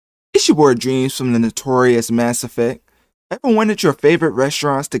It's your boy Dreams from the notorious Mass Effect. Ever wanted your favorite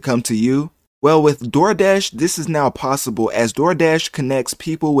restaurants to come to you? Well, with DoorDash, this is now possible as DoorDash connects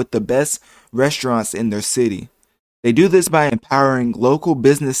people with the best restaurants in their city. They do this by empowering local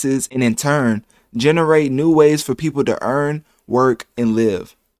businesses and in turn, generate new ways for people to earn, work, and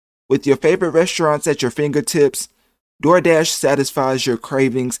live. With your favorite restaurants at your fingertips, DoorDash satisfies your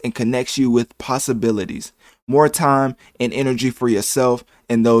cravings and connects you with possibilities, more time and energy for yourself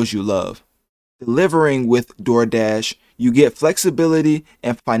and those you love. Delivering with DoorDash, you get flexibility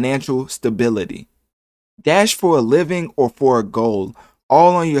and financial stability. Dash for a living or for a goal,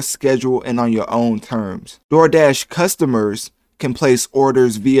 all on your schedule and on your own terms. DoorDash customers can place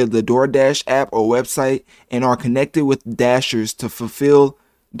orders via the DoorDash app or website and are connected with Dashers to fulfill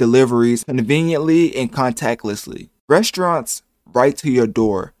deliveries conveniently and contactlessly. Restaurants right to your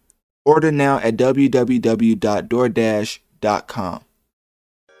door. Order now at www.doordash.com.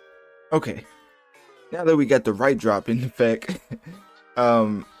 Okay, now that we got the right drop in effect,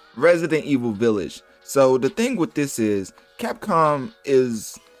 Resident Evil Village. So the thing with this is, Capcom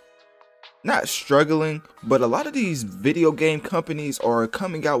is not struggling, but a lot of these video game companies are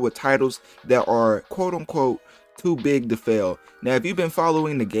coming out with titles that are quote unquote too big to fail. Now, if you've been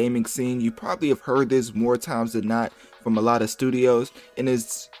following the gaming scene, you probably have heard this more times than not from a lot of studios, and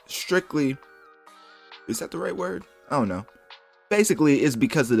it's strictly, is that the right word? I don't know. Basically, it's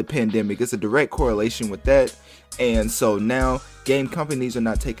because of the pandemic. It's a direct correlation with that. And so now game companies are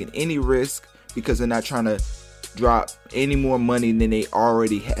not taking any risk because they're not trying to drop any more money than they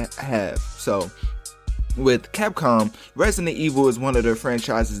already have. So with Capcom, Resident Evil is one of their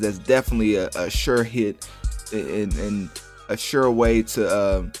franchises that's definitely a sure hit and a sure way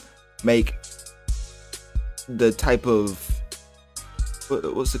to make the type of,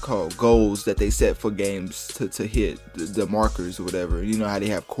 what's it called, goals that they set for games to hit, the markers or whatever. You know how they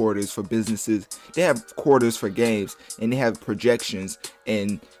have quarters for businesses, they have quarters for games, and they have projections,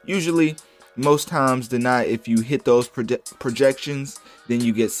 and usually most times than not, if you hit those projections, then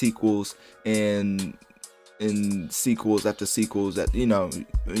you get sequels and sequels after sequels. That you know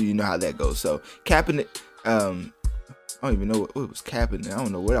how that goes. So capping it, I don't even know what was capping. I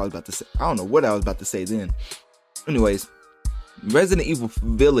don't know what I was about to say. I don't know what I was about to say then. Anyways, Resident Evil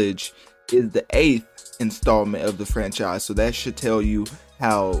Village is the 8th installment of the franchise, so that should tell you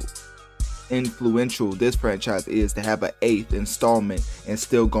how influential this franchise is to have an 8th installment and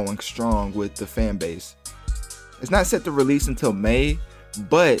still going strong with the fan base. It's not set to release until May,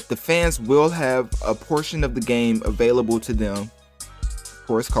 but the fans will have a portion of the game available to them. Of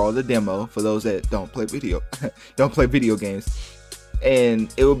course, called the demo for those that don't play video games,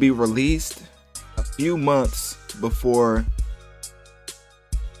 and it will be released a few months before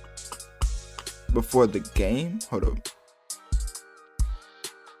the game. Hold up.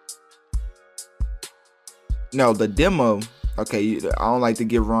 No, the demo. Okay, I don't like to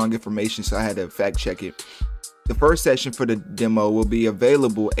give wrong information, so I had to fact check it. The first session for the demo will be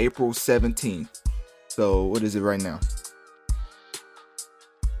available April 17th. So what is it right now?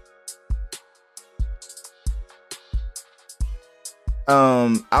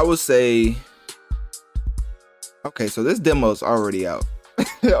 I would say, okay, so this demo is already out.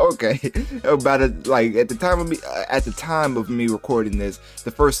 Okay, about it, like at the time of me recording this,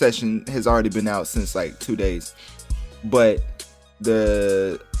 the first session has already been out since like 2 days, but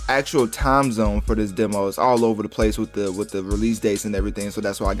the actual time zone for this demo is all over the place with the release dates and everything, so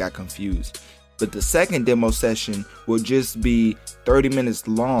that's why I got confused. But the second demo session will just be 30 minutes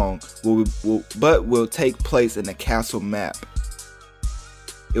long, but will take place in a castle map.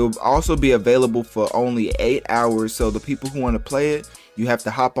 It will also be available for only 8 hours, so the people who want to play it, you have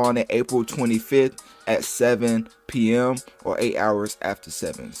to hop on it April 25th at 7 p.m. or 8 hours after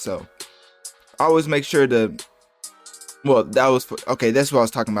 7. So always make sure to, well, that was for, okay, that's what I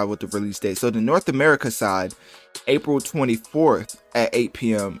was talking about with the release date. So the North America side, April 24th at 8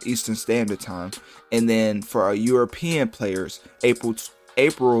 p.m. Eastern Standard Time. And then for our European players, April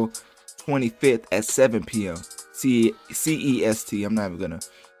 25th at 7 p.m. CEST. I'm not even gonna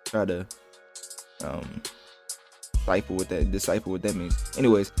try to decipher what that means.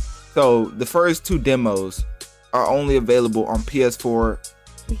 Anyways, so the first 2 demos are only available on PS4 for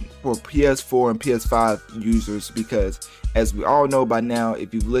PS4 and PS5 users, because as we all know by now,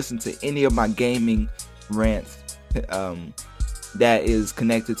 if you've listened to any of my gaming rants that is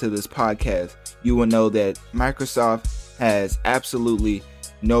connected to this podcast, you will know that Microsoft has absolutely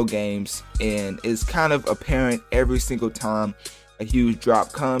no games, and it's kind of apparent every single time a huge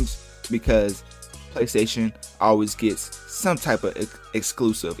drop comes, because PlayStation always gets some type of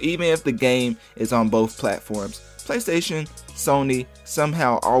exclusive. Even if the game is on both platforms, PlayStation, Sony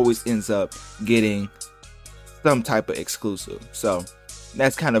somehow always ends up getting some type of exclusive. So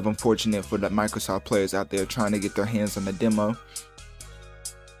that's kind of unfortunate for the Microsoft players out there trying to get their hands on the demo.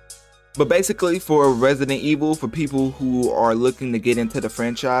 But basically, for Resident Evil, for people who are looking to get into the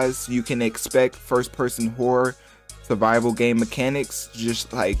franchise, you can expect first-person horror survival game mechanics,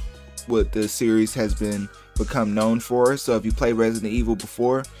 just like what the series has become known for. So if you play Resident Evil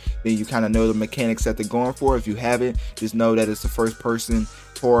before, then you kind of know the mechanics that they're going for. If you haven't, just know that it's a first-person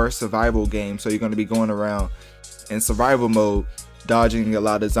horror survival game. So you're going to be going around in survival mode, dodging a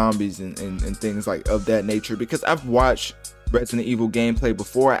lot of zombies and things like of that nature. Because I've watched Resident Evil gameplay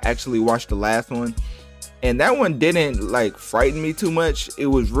before. I actually watched the last one, and that one didn't like frighten me too much. It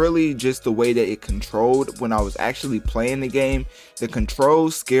was really just the way that it controlled when I was actually playing the game. The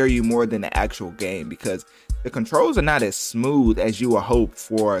controls scare you more than the actual game, because the controls are not as smooth as you would hope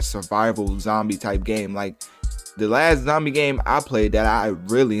for a survival zombie type game. Like the last zombie game I played that I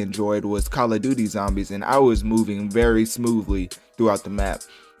really enjoyed was Call of Duty Zombies, and I was moving very smoothly throughout the map.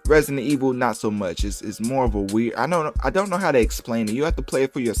 Resident Evil, not so much. It's more of a weird. I don't know how to explain it. You have to play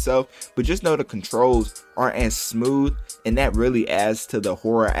it for yourself, but just know the controls aren't as smooth, and that really adds to the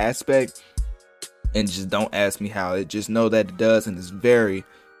horror aspect. And just don't ask me how. Just know that it does, and it's very,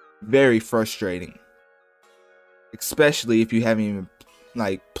 very frustrating, especially if you haven't even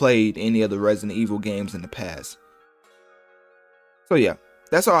like played any of the Resident Evil games in the past. So yeah,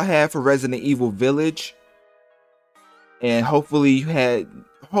 that's all I have for Resident Evil Village. And hopefully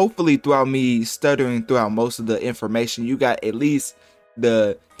throughout me stuttering throughout most of the information, you got at least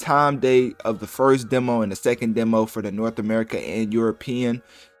the time date of the first demo and the second demo for the North America and European.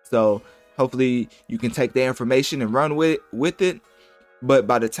 So hopefully you can take the information and run with it. But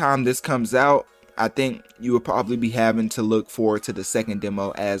by the time this comes out, I think you will probably be having to look forward to the second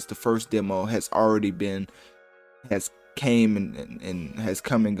demo, as the first demo has already came and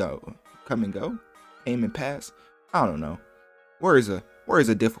passed. I don't know. Words are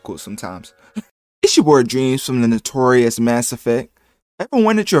difficult sometimes. It's your boy Dreams from the notorious Mass Effect. Ever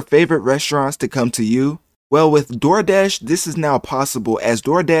wanted your favorite restaurants to come to you? Well, with DoorDash, this is now possible, as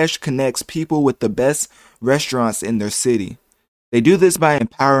DoorDash connects people with the best restaurants in their city. They do this by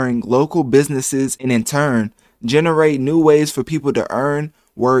empowering local businesses and in turn, generate new ways for people to earn,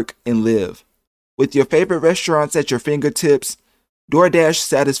 work, and live. With your favorite restaurants at your fingertips, DoorDash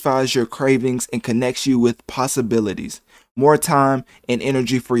satisfies your cravings and connects you with possibilities, more time and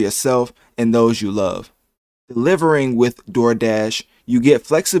energy for yourself and those you love. Delivering with DoorDash, you get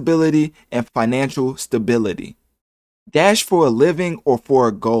flexibility and financial stability. Dash for a living or for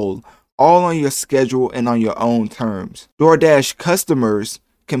a goal, all on your schedule and on your own terms. DoorDash customers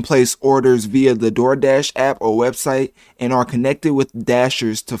can place orders via the DoorDash app or website and are connected with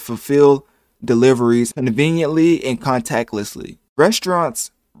Dashers to fulfill deliveries conveniently and contactlessly.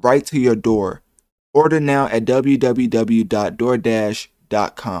 Restaurants right to your door. Order now at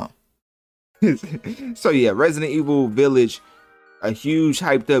www.doordash.com. So yeah, Resident Evil Village, a huge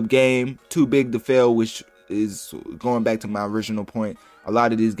hyped up game, too big to fail, which is going back to my original point. A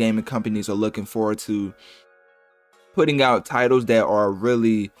lot of these gaming companies are looking forward to putting out titles that are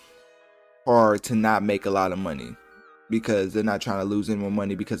really hard to not make a lot of money, because they're not trying to lose any more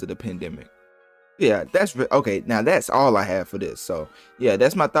money because of the pandemic. Yeah, that's okay. Now that's all I have for this. So yeah,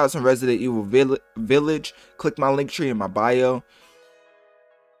 that's my thoughts on Resident Evil Village. Click my link tree in my bio.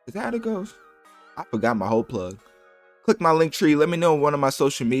 Is that how it goes? I forgot my whole plug. Click my link tree. Let me know on one of my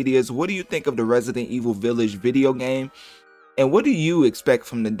social medias. What do you think of the Resident Evil Village video game? And what do you expect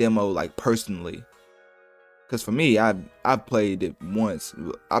from the demo, like personally? Because for me, I played it once.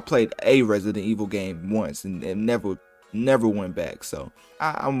 I played a Resident Evil game once and never went back. So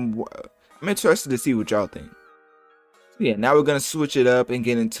I'm interested to see what y'all think. So yeah, now we're gonna switch it up and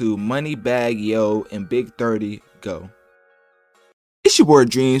get into Moneybagg Yo and Big 30 Go. It's your boy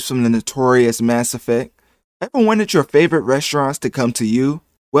Dreams from the notorious Mass Effect. Ever wanted your favorite restaurants to come to you?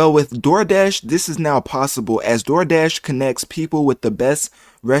 Well, with DoorDash, this is now possible, as DoorDash connects people with the best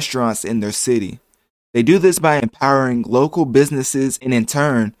restaurants in their city. They do this by empowering local businesses and in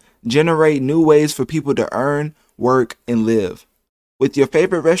turn, generate new ways for people to earn, work, and live. With your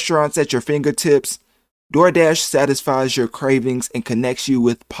favorite restaurants at your fingertips, DoorDash satisfies your cravings and connects you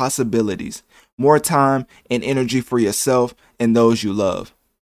with possibilities, more time and energy for yourself and those you love.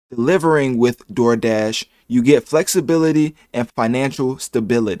 Delivering with DoorDash, you get flexibility and financial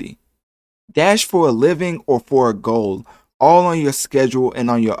stability. Dash for a living or for a goal, all on your schedule and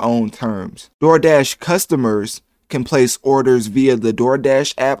on your own terms. DoorDash customers can place orders via the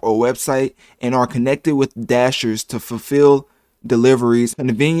DoorDash app or website and are connected with Dashers to fulfill deliveries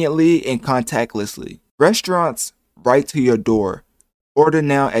conveniently and contactlessly. Restaurants right to your door. Order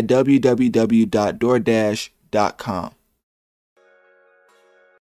now at www.doordash.com.